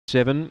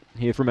7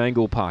 here from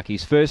Angle-Park.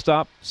 He's first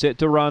up, set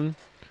to run,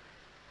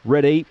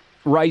 ready,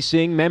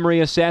 racing. Memory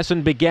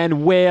Assassin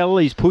began well.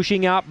 He's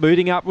pushing up,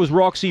 booting up was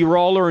Roxy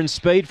Roller, and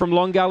speed from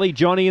Long Gully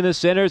Johnny in the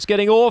centre. It's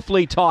getting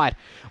awfully tight.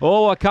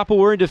 Oh, a couple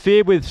were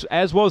interfered with,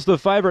 as was the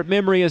favourite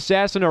Memory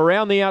Assassin.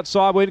 Around the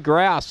outside went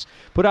Grouse.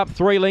 Put up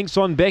 3 lengths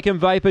on Beckham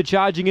Vapor,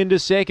 charging into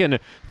second.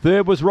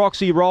 Third was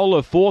Roxy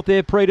Roller. Fourth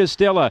there, Preta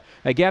Stella.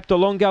 A gap to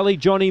Long Gully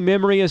Johnny,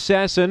 Memory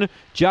Assassin.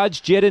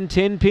 Judge Jed and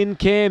 10-pin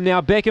Cam. Now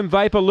Beckham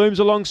Vapor looms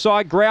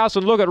alongside Grouse,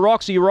 and look at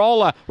Roxy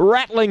Roller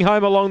rattling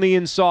home along the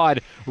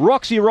inside.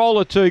 Roxy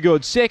Roller too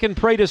good. Second,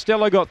 Preta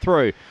Stella got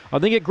through. I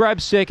think it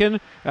grabbed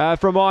second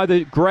from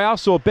either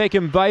Grouse or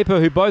Beckham Vapor,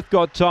 who both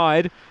got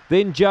tied.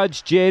 Then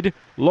Judge Jed,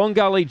 Long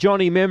Gully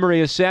Johnny, Memory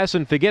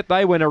Assassin. Forget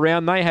they went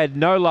around. They had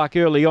no luck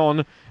early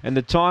on. And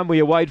the time we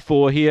await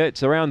for here,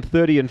 it's around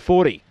 30 and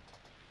 40.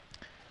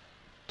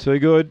 Too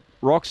good.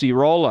 Roxy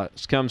Roller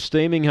has come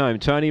steaming home.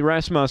 Tony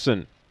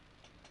Rasmussen.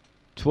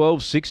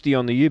 12.60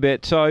 on the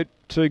U-Bet tote.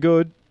 Too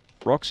good.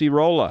 Roxy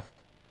Roller.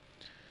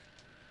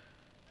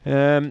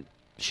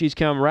 She's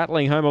come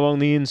rattling home along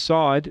the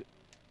inside.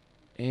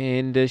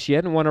 And she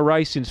hadn't won a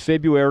race since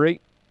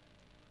February.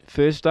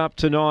 First up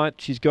tonight,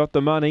 she's got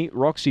the money.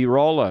 Roxy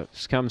Roller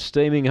has come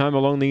steaming home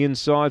along the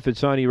inside for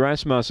Tony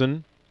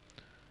Rasmussen.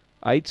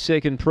 8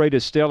 second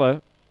Preta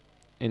Stella,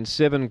 and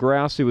 7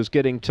 Grouse, who was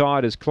getting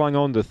tired, has clung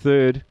on to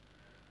third.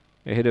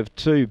 Ahead of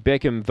 2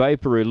 Beckham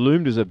Vapor, who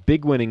loomed as a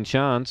big winning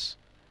chance.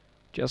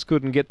 Just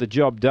couldn't get the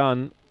job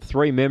done.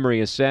 3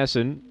 Memory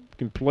Assassin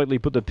completely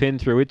put the pen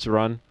through its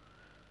run.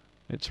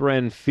 It's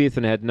ran 5th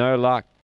and had no luck.